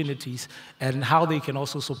opportunities and how they can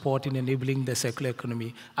also support in enabling the circular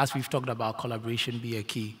economy, as we've talked about collaboration be a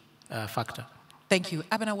key factor. Thank you.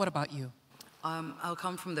 Abena, what about you? I'll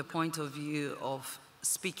come from the point of view of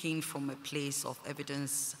speaking from a place of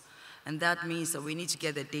evidence. And that means that we need to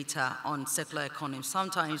get the data on circular economy.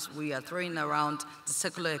 Sometimes we are throwing around the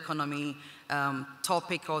circular economy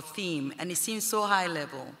topic or theme, and it seems so high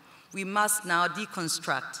level. We must now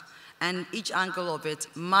deconstruct, and each angle of it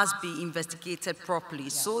must be investigated properly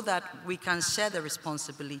so that we can share the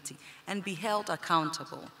responsibility and be held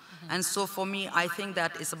accountable. And so for me, I think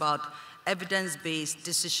that is about evidence-based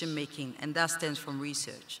decision-making, and that stems from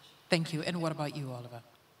research. Thank you. And what about you, Oliver?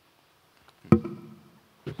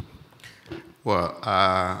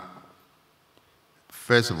 Well,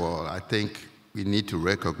 first of all, I think we need to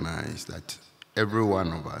recognize that every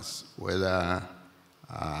one of us, whether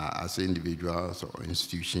as individuals or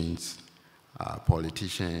institutions,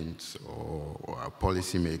 politicians or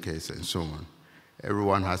policymakers and so on,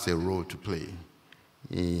 everyone has a role to play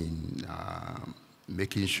in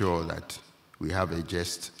making sure that we have a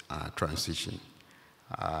just transition.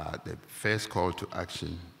 The first call to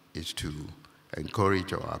action is to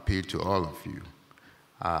encourage or appeal to all of you,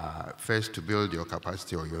 first to build your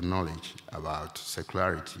capacity or your knowledge about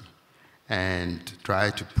circularity and try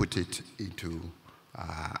to put it into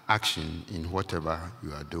action in whatever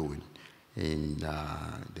you are doing, in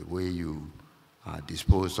the way you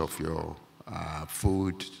dispose of your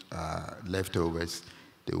food leftovers,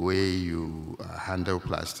 the way you handle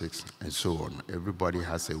plastics, and so on. Everybody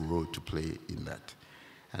has a role to play in that.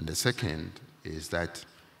 And the second is that,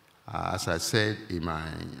 as I said in my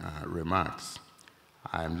remarks,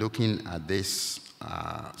 I'm looking at this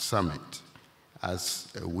summit as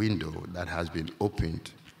a window that has been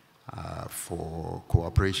opened for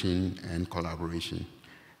cooperation and collaboration.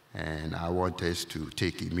 And I want us to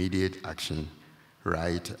take immediate action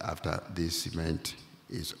right after this event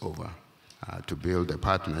is over to build the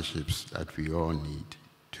partnerships that we all need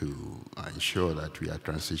to ensure that we are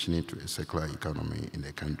transitioning to a circular economy in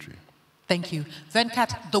the country. Thank you.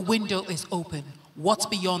 Venkat, the window is open. What's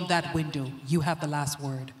beyond that window? You have the last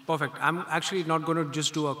word. Perfect. I'm actually not going to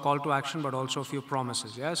just do a call to action, but also a few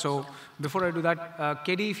promises. Yeah. So before I do that,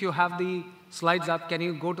 Katie, if you have the slides up, can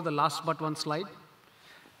you go to the last but one slide?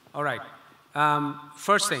 All right.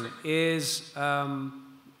 First thing is the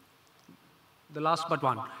last but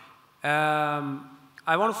one.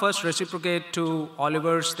 I want to first reciprocate to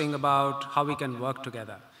Oliver's thing about how we can work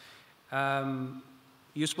together.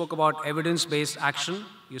 You spoke about evidence-based action.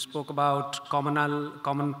 You spoke about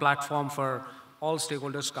common platform for all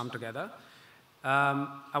stakeholders to come together.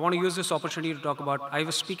 I want to use this opportunity to talk about, I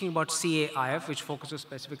was speaking about CAIF, which focuses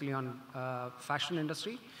specifically on fashion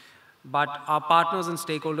industry. But our partners and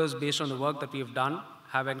stakeholders, based on the work that we have done,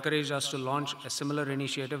 have encouraged us to launch a similar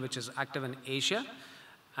initiative, which is active in Asia.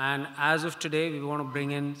 And as of today, we want to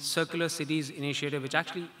bring in Circular Cities initiative, which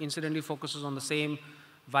actually incidentally focuses on the same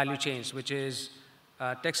value chains, which is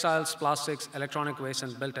textiles, plastics, electronic waste,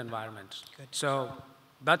 and built environment. Good. So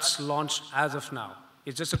that's launched as of now.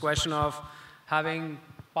 It's just a question of having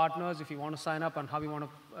partners, if you want to sign up, and how you want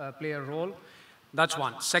to play a role. That's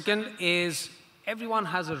one. Second is everyone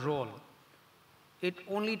has a role. It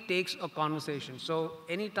only takes a conversation. So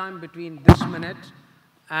anytime between this minute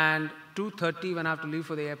and 2:30 when I have to leave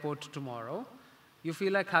for the airport tomorrow, you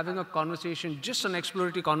feel like having a conversation, just an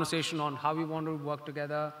exploratory conversation on how we want to work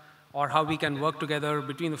together, or how we can work together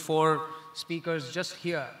between the 4 speakers just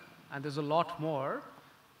here, and there's a lot more,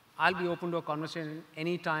 I'll be open to a conversation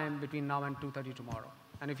anytime between now and 2:30 tomorrow.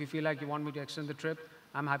 And if you feel like you want me to extend the trip,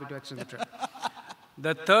 I'm happy to extend the trip.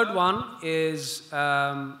 The third one is,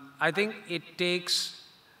 I think it takes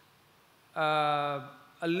a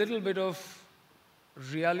little bit of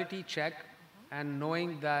reality check and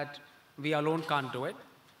knowing that we alone can't do it.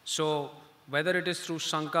 So whether it is through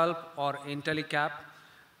Sankalp or IntelliCap,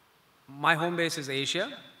 my home base is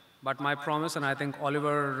Asia, but my promise, and I think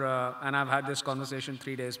Oliver and I've had this conversation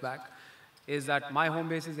 3 days back, is that my home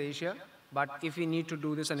base is Asia, but if we need to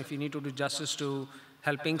do this and if you need to do justice to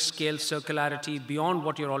helping scale circularity beyond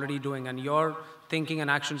what you're already doing, and your thinking and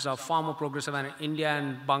actions are far more progressive, and India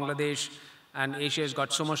and Bangladesh and Asia has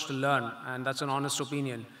got so much to learn, and that's an honest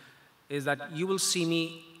opinion, is that you will see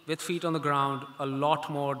me with feet on the ground a lot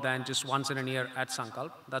more than just once in a year at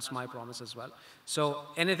Sankalp. That's my promise as well. So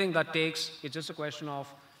anything that takes, it's just a question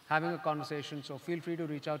of having a conversation, so feel free to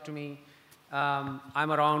reach out to me.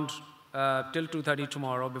 I'm around till 2:30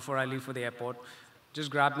 tomorrow before I leave for the airport. Just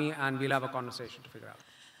grab me and we'll have a conversation to figure out.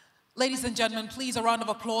 Ladies and gentlemen, please a round of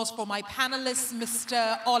applause for my panelists,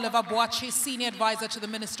 Mr. Oliver Boakye, Senior Advisor to the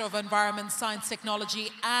Minister of Environment, Science, Technology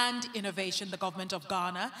and Innovation, the Government of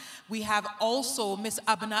Ghana. We have also Ms.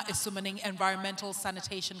 Abena Isumaning, Environmental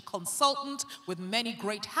Sanitation Consultant with many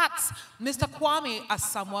great hats, Mr. Kwame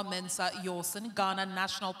Asamoah Mensah Yorson, Ghana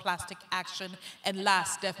National Plastic Action, and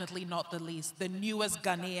last, definitely not the least, the newest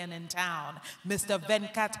Ghanaian in town, Mr.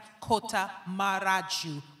 Venkat Kota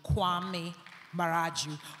Maraju, Kwame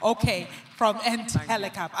Maraju. Okay, from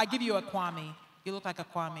IntelliCap. I give you a Kwame. You look like a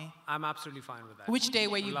Kwame. I'm absolutely fine with that. Which day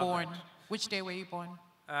were you born? Which day were you born?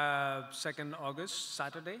 2nd August,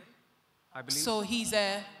 Saturday, I believe. So he's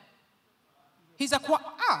a Kwame.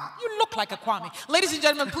 Ah, you look like a Kwame. Ladies and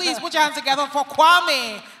gentlemen, please put your hands together for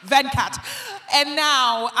Kwame Venkat. And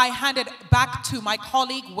now I hand it back to my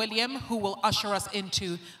colleague, William, who will usher us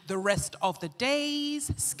into the rest of the day's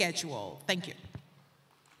schedule. Thank you.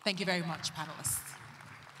 Thank you very much, panelists.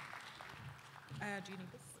 Do you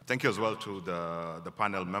need this? Thank you as well to the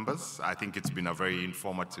panel members. I think it's been a very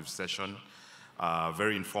informative session,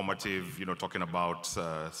 very informative, talking about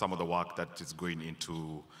some of the work that is going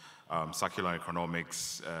into circular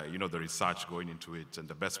economics, the research going into it and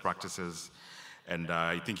the best practices. And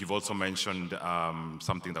I think you've also mentioned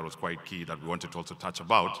something that was quite key that we wanted to also touch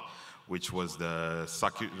about, which was the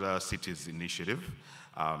Circular Cities Initiative.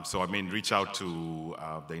 So, reach out to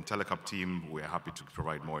the IntelliCap team. We're happy to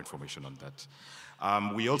provide more information on that.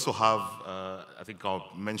 We also have, I think, our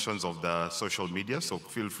mentions of the social media, so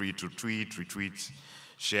feel free to tweet, retweet,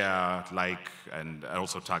 share, like, and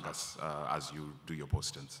also tag us as you do your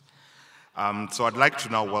postings. So I'd like to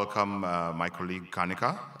now welcome my colleague,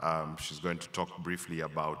 Kanika. She's going to talk briefly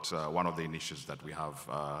about one of the initiatives that we have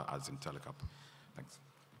as IntelliCap. Thanks.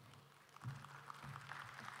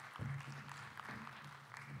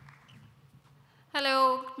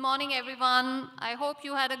 Hello, good morning everyone. I hope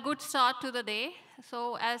you had a good start to the day.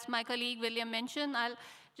 So as my colleague William mentioned, I'll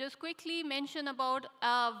just quickly mention about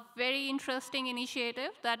a very interesting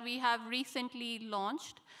initiative that we have recently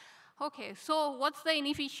launched. Okay, so what's the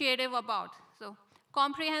initiative about? So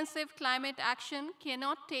Comprehensive climate action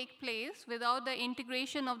cannot take place without the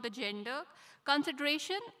integration of the gender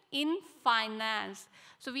consideration in finance.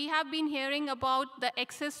 So we have been hearing about the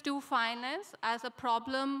access to finance as a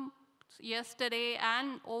problem yesterday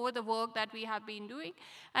and over the work that we have been doing.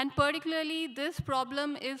 And particularly, this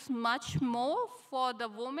problem is much more for the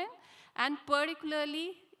women, and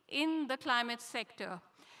particularly in the climate sector.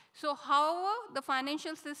 So however, the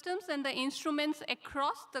financial systems and the instruments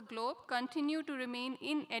across the globe continue to remain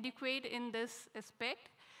inadequate in this aspect.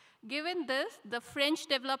 Given this, the French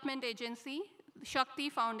Development Agency, Shakti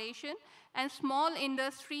Foundation, and Small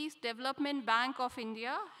Industries Development Bank of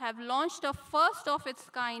India have launched a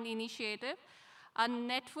first-of-its-kind initiative, a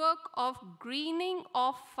network of greening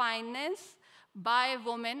of finance by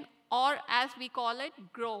women, or as we call it,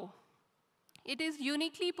 GROW. It is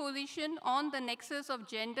uniquely positioned on the nexus of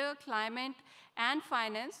gender, climate, and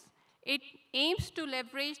finance. It aims to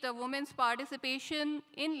leverage the women's participation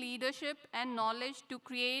in leadership and knowledge to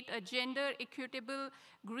create a gender-equitable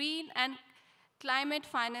green and climate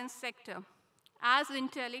finance sector. As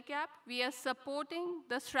Intellicap, we are supporting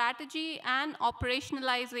the strategy and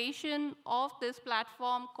operationalization of this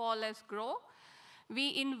platform called as GROW.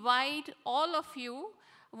 We invite all of you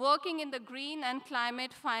working in the green and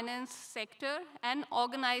climate finance sector and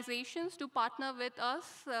organizations to partner with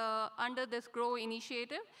us under this GROW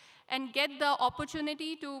initiative and get the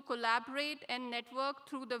opportunity to collaborate and network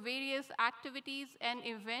through the various activities and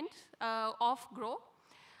events of GROW.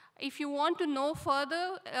 If you want to know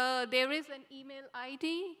further, there is an email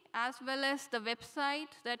ID as well as the website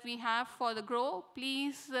that we have for the GROW.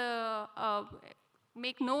 Please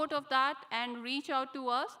make note of that and reach out to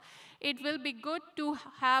us. It will be good to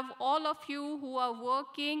have all of you who are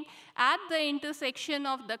working at the intersection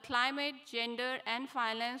of the climate, gender, and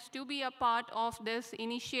finance to be a part of this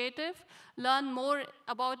initiative, learn more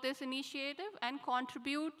about this initiative, and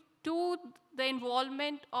contribute to the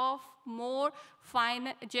involvement of more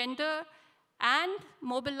gender and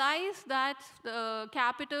mobilize that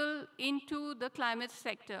capital into the climate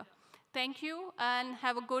sector. Thank you, and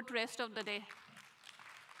have a good rest of the day.